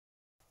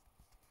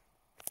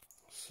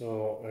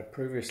So I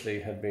previously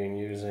had been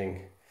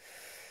using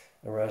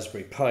a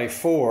Raspberry Pi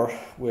 4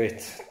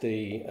 with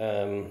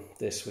the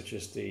this, which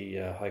is the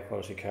high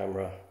quality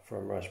camera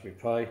from Raspberry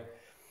Pi,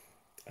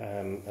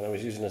 and I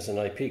was using it as an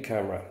IP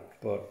camera,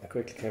 but I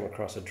quickly came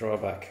across a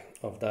drawback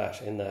of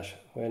that, in that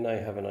when I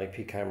have an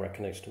IP camera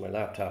connected to my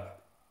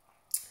laptop,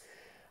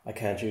 I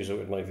can't use it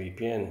with my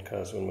VPN,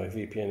 because when my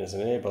VPN is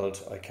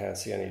enabled I can't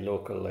see any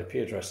local IP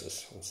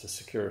addresses. It's a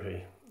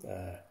security,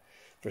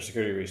 for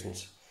security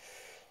reasons.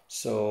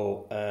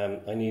 So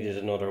I needed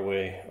another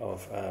way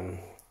of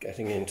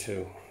getting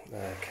into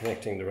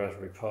connecting the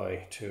Raspberry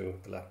Pi to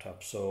the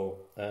laptop. So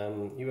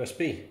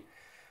USB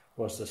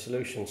was the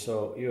solution.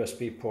 So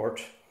USB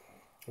port,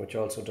 which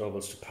also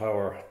doubles to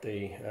power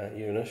the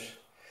unit.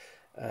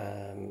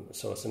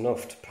 So it's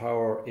enough to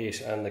power it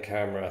and the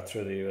camera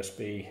through the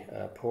USB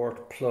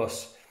port,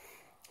 plus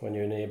when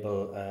you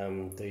enable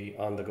the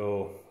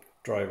on-the-go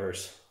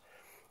drivers,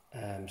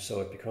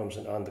 so it becomes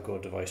an on-the-go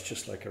device,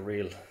 just like a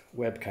real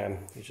webcam.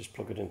 You just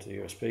plug it into the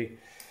USB.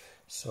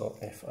 So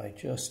if I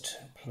just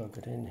plug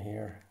it in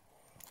here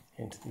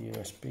into the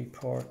USB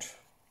port,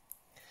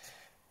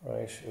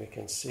 right, we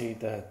can see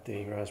that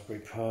the Raspberry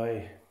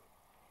Pi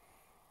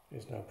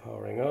is now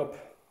powering up.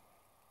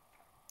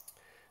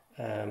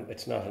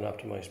 It's not an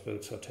optimized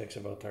boot, so it takes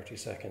about 30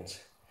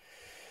 seconds,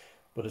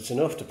 but it's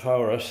enough to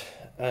power it,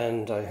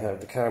 and I have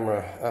the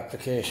camera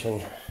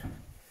application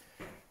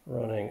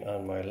running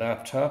on my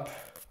laptop,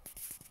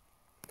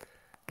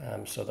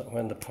 so that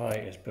when the Pi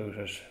is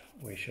booted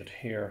we should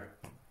hear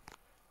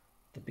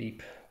the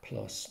beep,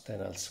 plus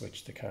then I'll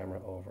switch the camera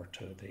over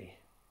to the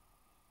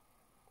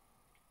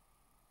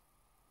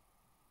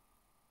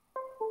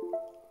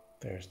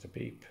there's the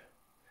beep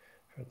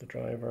for the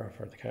driver,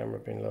 for the camera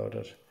being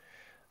loaded.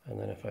 And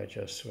then if I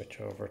just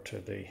switch over to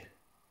the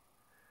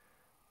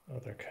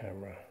other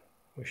camera,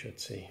 we should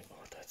see,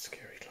 oh, that's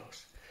scary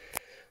close.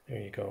 There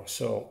you go.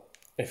 So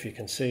if you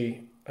can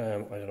see, I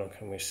don't know,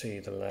 can we see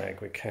the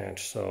lag? We can't.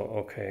 So,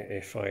 okay,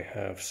 if I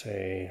have,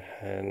 say,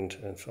 hand,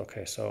 and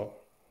okay, so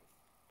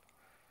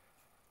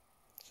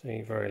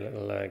see, very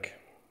little lag.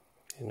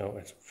 You know,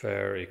 it's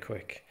very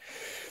quick.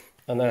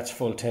 And that's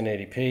full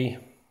 1080p.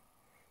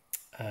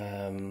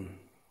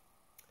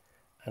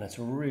 And it's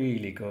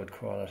really good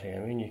quality. I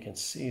mean, you can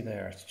see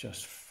there, it's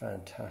just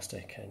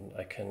fantastic. And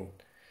I can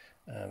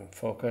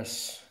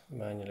focus,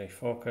 manually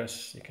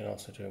focus. You can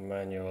also do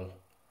manual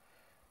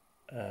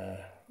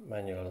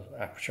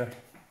aperture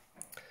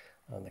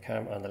on the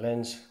camera, on the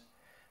lens.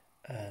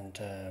 And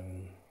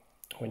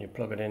when you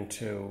plug it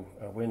into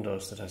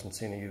Windows that hasn't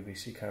seen a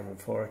UVC camera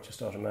before, it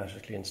just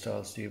automatically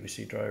installs the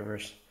UVC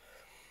drivers,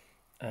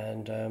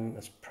 and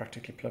it's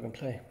practically plug and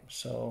play.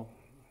 So,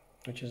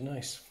 which is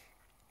nice.